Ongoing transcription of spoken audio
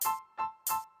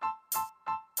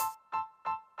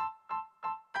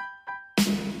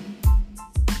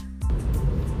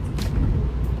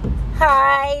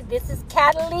Hi, this is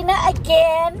Chatallina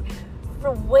again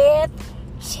with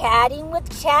Chatting with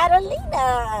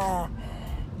Chatallina.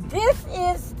 This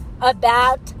is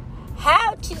about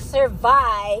how to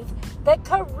survive the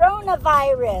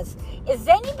coronavirus. Is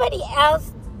anybody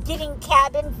else getting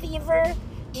cabin fever?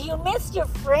 Do you miss your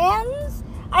friends?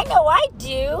 I know I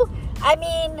do. I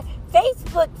mean,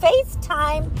 Facebook,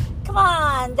 FaceTime, come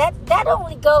on, that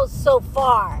only goes so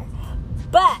far.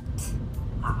 But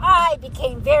I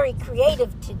became very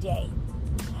creative today.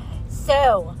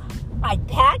 So I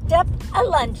packed up a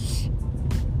lunch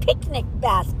picnic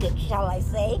basket, shall I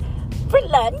say, for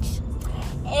lunch.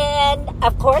 And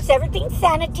of course, everything's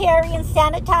sanitary and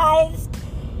sanitized.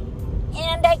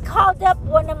 And I called up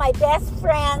one of my best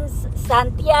friends,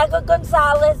 Santiago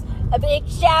Gonzalez. A big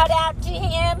shout out to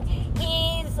him.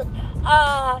 He's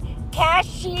a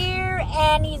cashier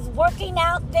and he's working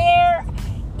out there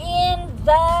in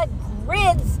the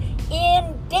grids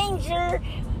in danger.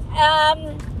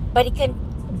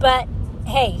 But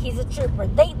hey, he's a trooper.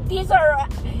 These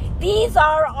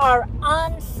are our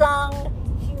unsung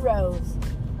heroes,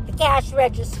 the cash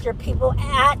register people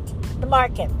at the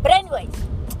market. But anyways,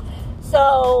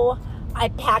 so I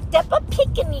packed up a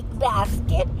picnic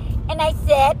basket and I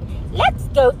said, let's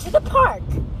go to the park.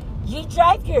 You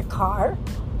drive your car,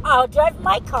 I'll drive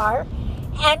my car,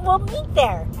 and we'll meet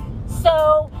there.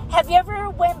 So, have you ever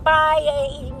went by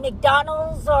a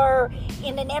McDonald's or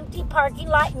in an empty parking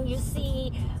lot and you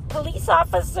see police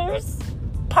officers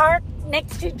parked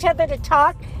next to each other to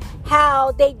talk?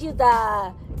 How they do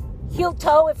the heel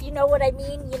toe, if you know what I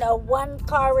mean. You know, one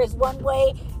car is one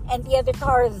way and the other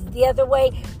car is the other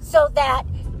way, so that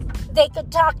they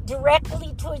could talk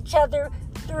directly to each other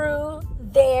through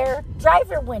their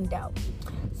driver window.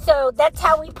 So that's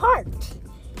how we parked.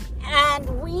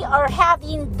 And we are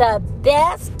having the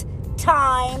best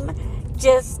time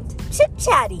just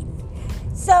chit-chatting.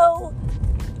 So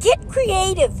get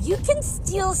creative. You can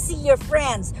still see your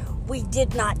friends. We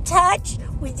did not touch.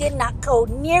 We did not go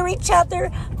near each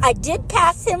other. I did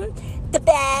pass him the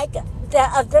bag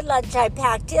of the lunch I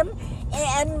packed him.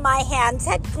 And my hands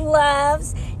had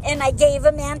gloves. And I gave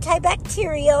him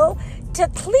antibacterial to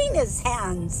clean his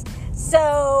hands.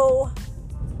 So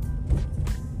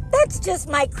that's just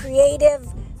my creative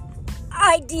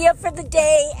idea for the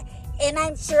day. And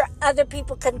I'm sure other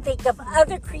people can think of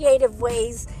other creative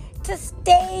ways to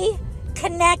stay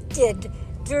connected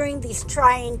during these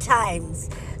trying times.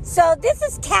 So this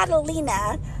is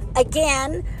Chatallina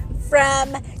again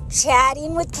from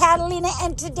Chatting with Chatallina.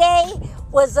 And today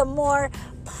was a more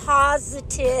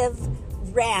positive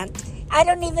rant. I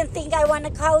don't even think I want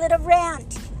to call it a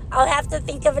rant. I'll have to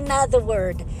think of another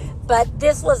word. But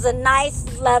this was a nice,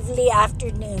 lovely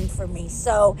afternoon for me.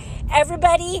 So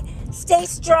everybody, stay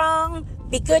strong,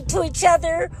 be good to each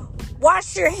other,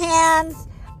 wash your hands,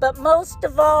 but most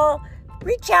of all,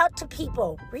 reach out to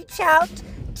people. Reach out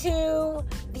to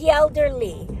the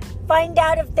elderly. Find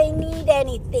out if they need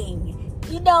anything.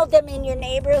 You know them in your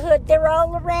neighborhood. They're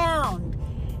all around.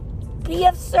 Be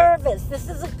of service. This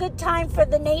is a good time for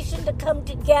the nation to come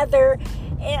together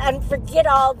and forget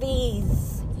all these,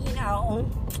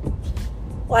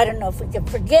 well, I don't know if we can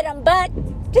forget them, but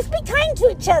just be kind to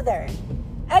each other.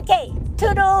 Okay,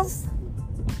 toodles.